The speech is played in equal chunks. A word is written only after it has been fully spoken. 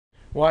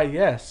Why,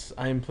 yes,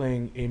 I am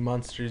playing a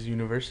Monsters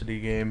University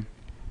game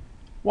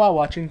while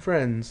watching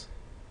Friends.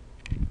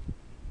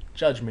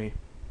 Judge me.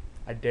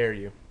 I dare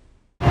you.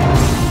 Put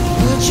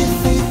your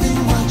faith in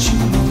what you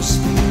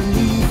most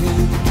believe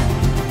in.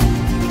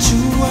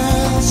 Two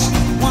worlds,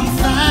 one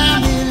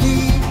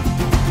family.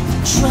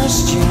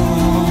 Trust your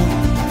heart,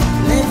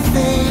 let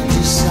fate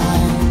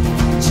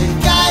decide to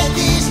guide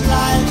these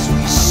lives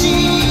we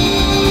see.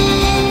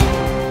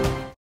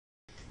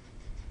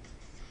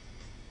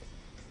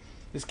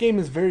 This game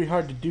is very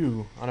hard to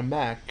do on a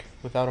Mac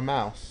without a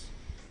mouse.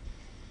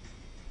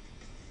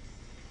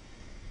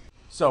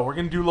 So we're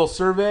going to do a little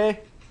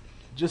survey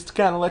just to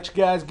kind of let you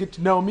guys get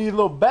to know me a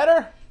little better.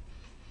 And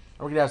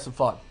we're going to have some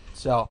fun.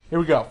 So here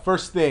we go.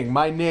 First thing,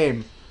 my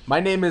name. My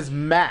name is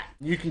Matt.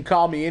 You can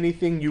call me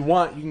anything you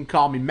want. You can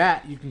call me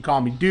Matt. You can call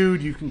me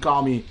Dude. You can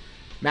call me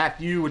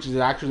Matthew, which is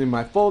actually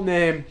my full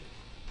name.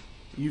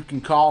 You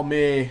can call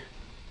me,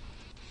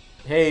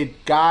 hey,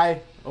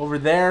 guy over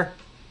there.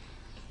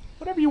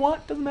 Whatever you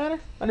want, doesn't matter.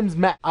 My name is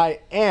Matt. I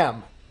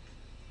am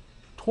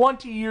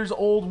 20 years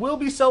old. Will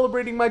be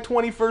celebrating my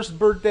 21st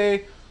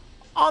birthday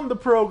on the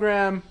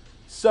program.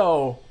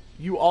 So,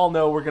 you all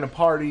know we're going to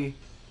party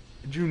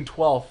June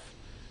 12th.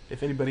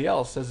 If anybody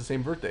else has the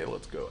same birthday,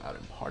 let's go out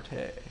and party.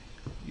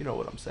 You know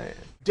what I'm saying.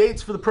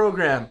 Dates for the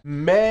program.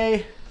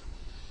 May...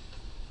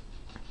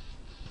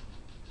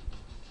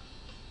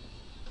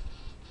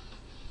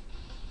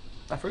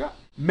 I forgot.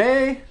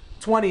 May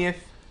 20th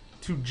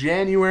to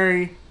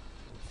January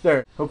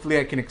 3rd. Hopefully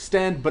I can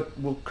extend, but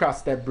we'll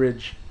cross that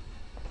bridge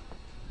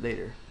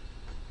later.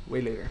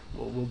 Way later.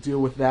 We'll deal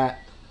with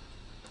that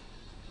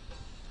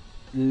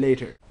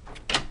later.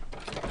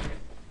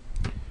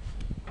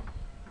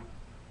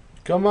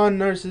 Come on,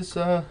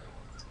 Narcissa.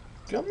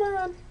 Come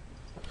on.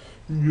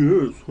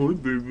 Yes, hi,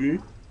 baby.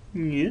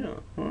 Yeah,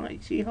 hi.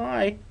 Say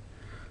hi.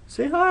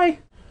 Say hi.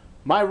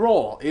 My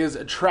role is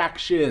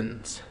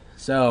attractions.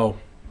 So,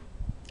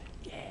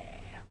 yeah.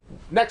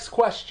 Next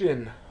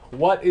question.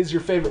 What is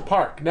your favorite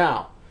park?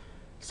 Now,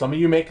 some of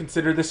you may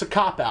consider this a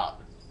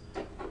cop-out.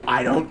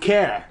 I don't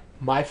care.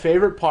 My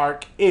favorite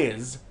park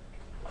is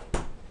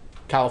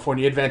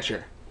California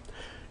Adventure.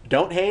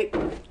 Don't hate.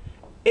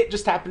 It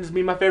just happens to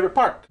be my favorite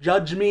park.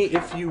 Judge me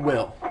if you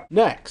will.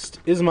 Next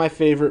is my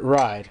favorite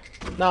ride.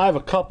 Now, I have a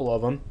couple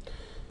of them.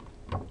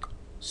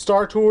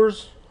 Star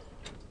Tours.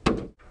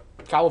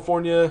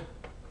 California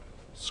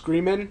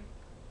Screamin'.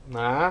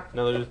 Nah,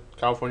 another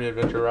California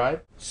Adventure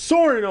ride.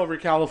 Soarin' over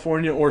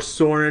California, or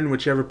Soarin',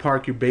 whichever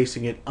park you're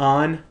basing it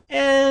on.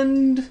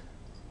 And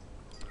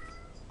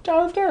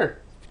Tower of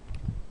Terror.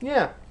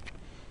 Yeah.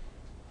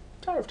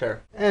 Tower of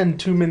Terror. And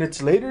 2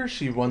 minutes later,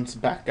 she wants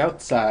back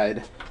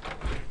outside.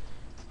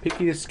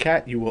 Pickiest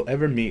cat you will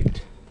ever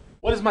meet.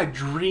 What is my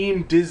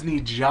dream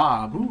Disney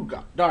job? Ooh,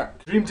 got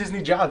dark. Dream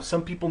Disney job.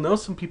 Some people know,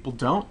 some people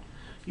don't.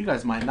 You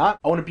guys might not.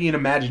 I want to be an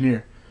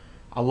Imagineer.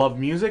 I love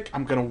music.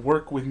 I'm going to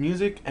work with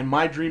music, and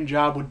my dream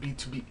job would be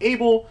to be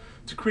able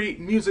to create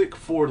music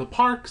for the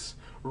parks,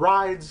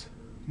 rides,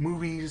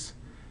 movies,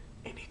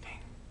 anything.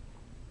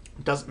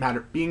 It doesn't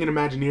matter. Being an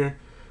Imagineer,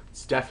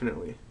 it's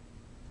definitely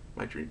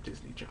my dream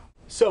Disney job.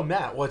 So,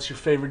 Matt, what's your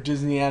favorite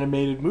Disney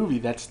animated movie?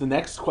 That's the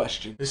next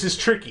question. This is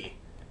tricky.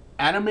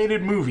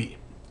 Animated movie.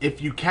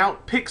 If you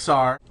count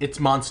Pixar, it's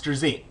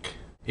Monsters, Inc.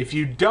 If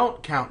you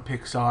don't count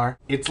Pixar,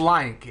 it's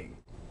Lion King.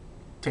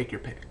 Take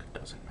your pick.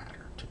 Doesn't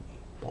matter to me.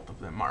 Both of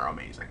them are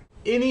amazing.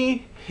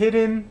 Any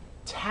hidden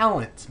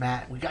talents,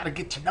 Matt? We gotta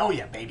get to know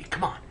you, baby.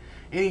 Come on.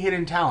 Any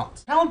hidden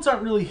talents? Talents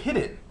aren't really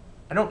hidden.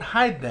 I don't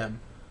hide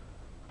them.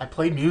 I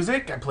play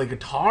music. I play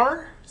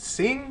guitar.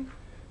 Sing.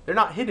 They're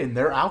not hidden.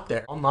 They're out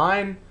there.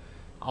 Online.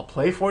 I'll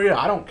play for you.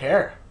 I don't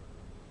care.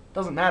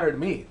 Doesn't matter to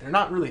me. They're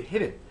not really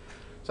hidden.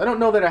 So I don't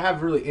know that I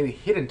have really any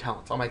hidden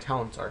talents. All my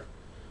talents are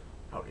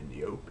out in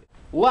the open.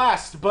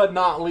 Last but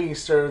not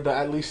least, or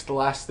at least the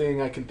last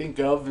thing I can think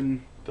of,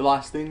 and the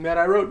last thing that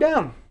I wrote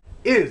down,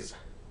 is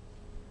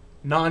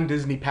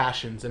non-Disney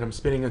passions. And I'm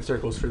spinning in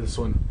circles for this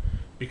one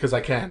because I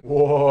can.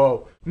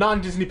 Whoa.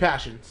 Non-Disney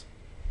passions.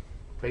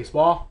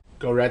 Baseball.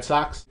 Go Red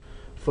Sox.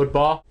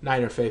 Football.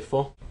 Niner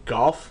Faithful.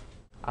 Golf.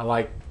 I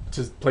like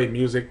to play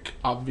music,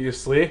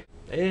 obviously.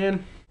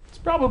 And that's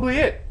probably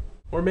it.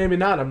 Or maybe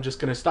not. I'm just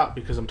going to stop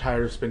because I'm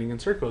tired of spinning in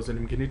circles and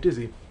I'm getting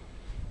dizzy.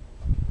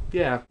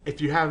 Yeah.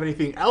 If you have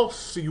anything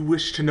else you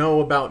wish to know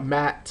about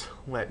Matt,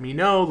 let me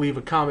know. Leave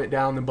a comment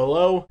down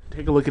below.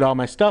 Take a look at all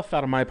my stuff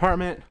out of my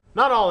apartment.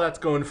 Not all that's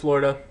going to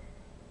Florida.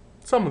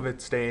 Some of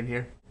it's staying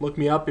here. Look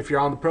me up if you're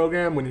on the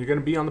program, when you're going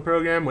to be on the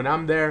program, when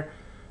I'm there.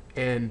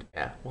 And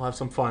yeah, we'll have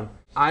some fun.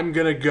 I'm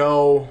going to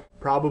go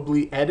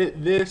probably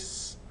edit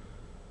this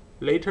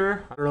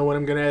later. I don't know when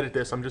I'm going to edit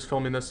this. I'm just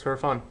filming this for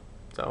fun.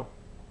 So,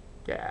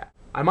 yeah.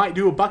 I might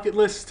do a bucket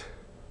list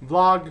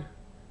vlog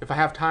if I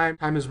have time.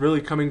 Time is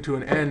really coming to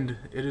an end.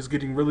 It is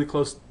getting really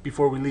close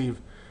before we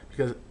leave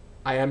because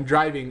I am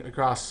driving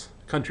across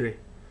country.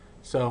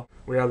 So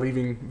we are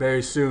leaving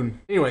very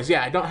soon. Anyways,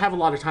 yeah, I don't have a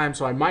lot of time,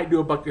 so I might do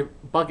a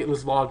bucket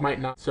list vlog,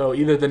 might not. So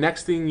either the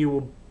next thing you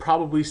will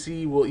probably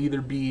see will either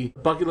be a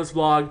bucket list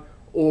vlog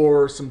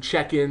or some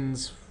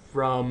check-ins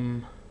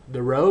from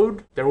the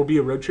road. There will be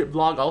a road trip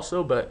vlog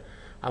also, but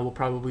I will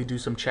probably do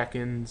some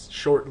check-ins,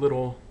 short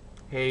little,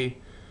 hey,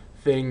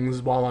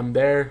 things while I'm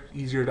there.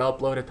 Easier to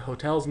upload at the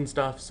hotels and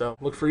stuff. So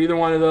look for either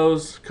one of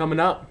those coming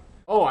up.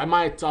 Oh, I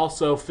might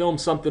also film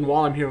something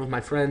while I'm here with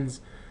my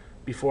friends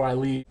before I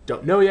leave.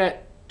 Don't know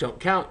yet. Don't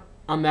count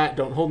on that.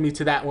 Don't hold me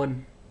to that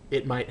one.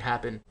 It might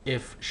happen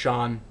if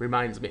Sean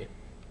reminds me.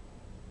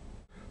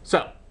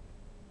 So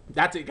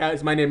that's it,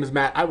 guys. My name is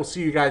Matt. I will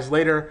see you guys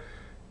later.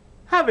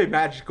 Have a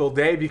magical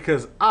day,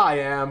 because I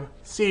am.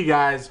 See you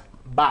guys.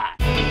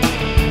 Bye.